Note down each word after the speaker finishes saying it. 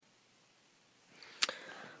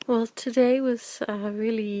Well, today was a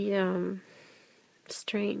really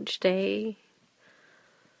strange day.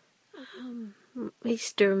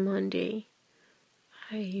 Easter Monday.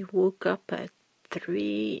 I woke up at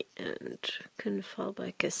 3 and couldn't fall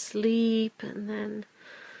back asleep, and then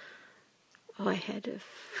I had a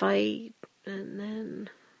fight, and then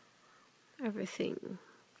everything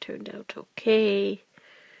turned out okay.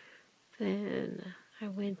 Then I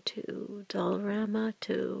went to Dollarama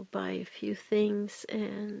to buy a few things,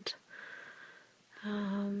 and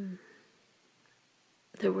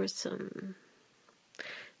there were some.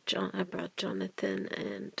 I brought Jonathan,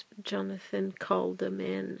 and Jonathan called the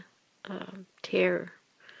man Ter.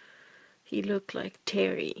 He looked like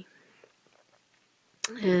Terry,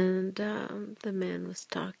 and the man was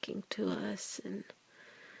talking to us, and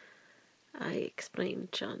I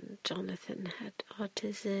explained Jonathan had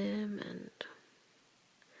autism, and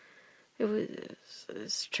it was a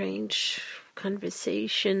strange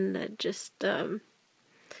conversation that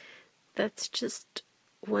that's just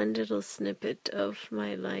one little snippet of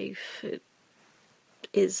my life. It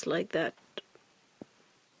is like that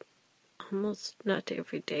almost not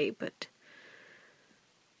every day, but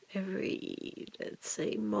every, let's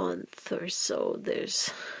say, month or so, there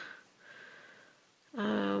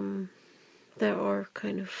are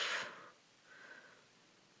kind of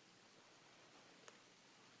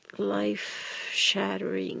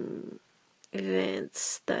life-shattering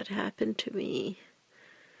events that happen to me,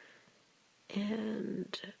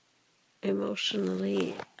 and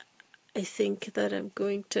emotionally I think that I'm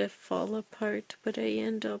going to fall apart, but I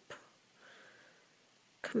end up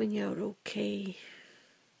coming out okay.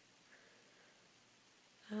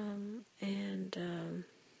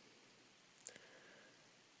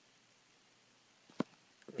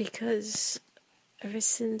 Because ever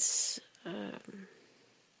since,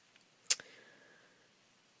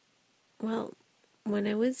 well, when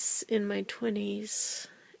I was in my 20s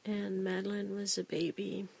and Madeline was a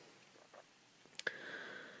baby,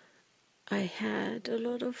 I had a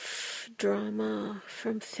lot of drama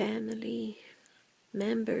from family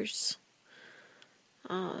members,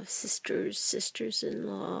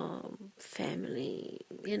 sisters-in-law, family,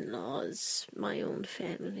 in-laws, my own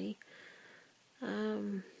family.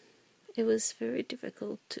 It was very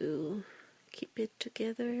difficult to keep it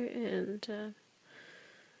together, and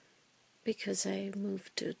because I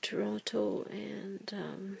moved to Toronto, and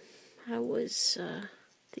I was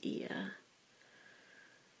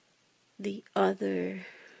the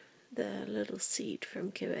little seed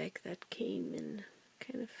from Quebec that came and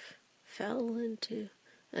kind of fell into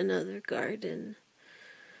another garden,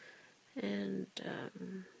 and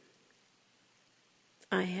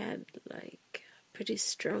I had like pretty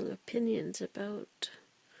strong opinions about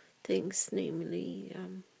things, namely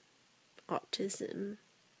autism,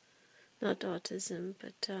 not autism,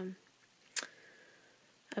 but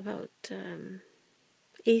about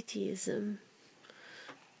atheism.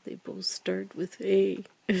 They both start with A.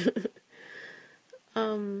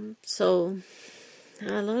 So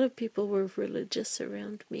a lot of people were religious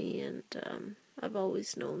around me, and I've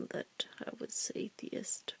always known that I was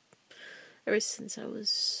atheist. Ever since I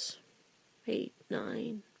was 8,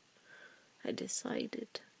 9, I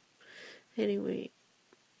decided. Anyway,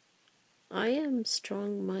 I am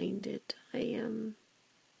strong-minded. I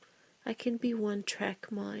can be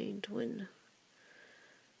one-track mind when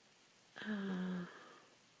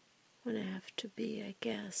I have to be, I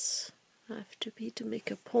guess. I have to be to make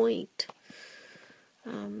a point.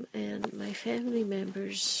 And my family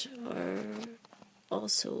members are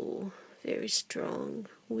also very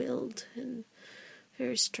strong-willed and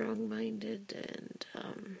very strong-minded, and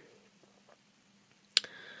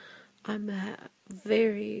I'm a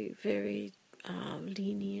very, very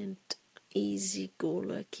lenient,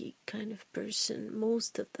 easy-go-lucky kind of person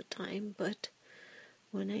most of the time, but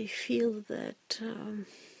when I feel that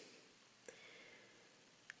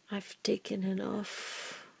I've taken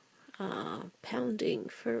enough pounding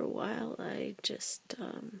for a while, I just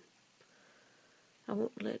I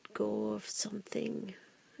won't let go of something,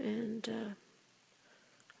 and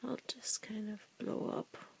I'll just kind of blow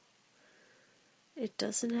up. It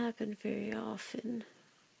doesn't happen very often,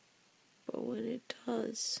 but when it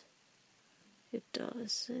does, and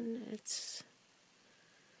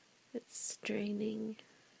it's draining,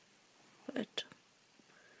 but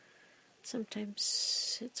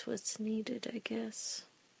sometimes it's what's needed, I guess.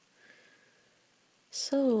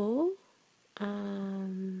 So,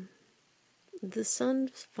 the sun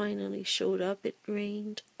finally showed up. It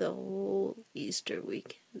rained the whole Easter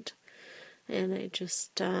weekend, and I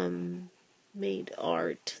just made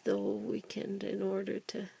art the whole weekend in order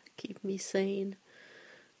to keep me sane,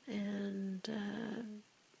 and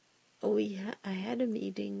I had a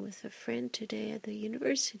meeting with a friend today at the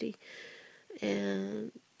university,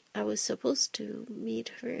 and I was supposed to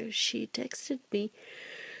meet her. She texted me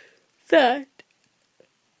that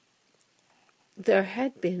there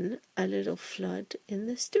had been a little flood in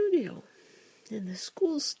the studio, in the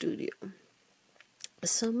school studio.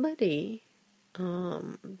 Somebody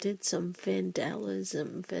did some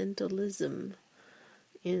vandalism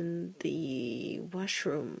in the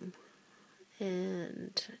washroom,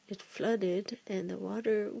 and it flooded, and the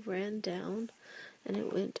water ran down, and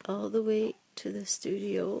it went all the way to the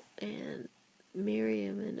studio, and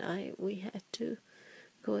Miriam and we had to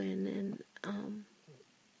go in and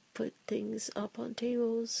put things up on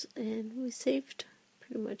tables, and we saved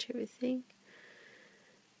pretty much everything.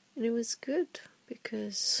 And it was good,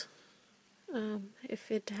 because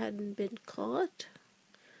if it hadn't been caught,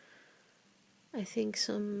 I think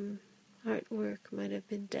some artwork might have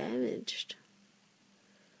been damaged.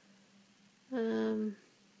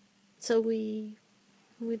 So we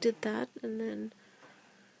did that, and then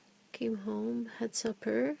came home, had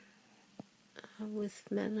supper with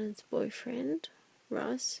Madeline's boyfriend,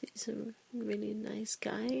 Ross. He's a really nice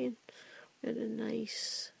guy, and we had a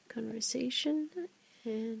nice conversation,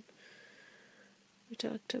 and we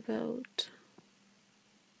talked about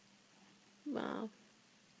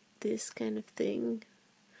this kind of thing.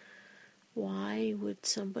 Why would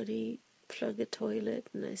somebody plug a toilet?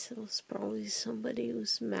 And I said, well, it's probably somebody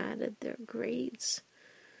who's mad at their grades.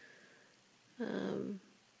 And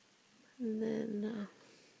then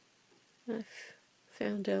I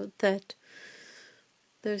found out that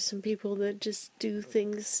there's some people that just do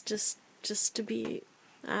things just to be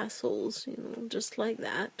assholes, just like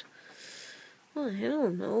that. Well, I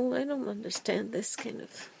don't know. I don't understand this kind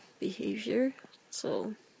of behavior.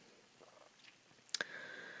 So,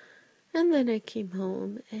 and then I came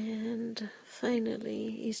home, and finally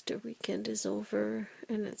Easter weekend is over,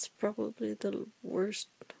 and it's probably the worst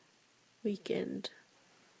weekend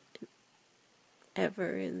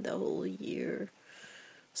ever in the whole year,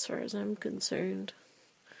 as far as I'm concerned.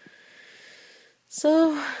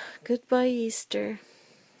 So, goodbye Easter.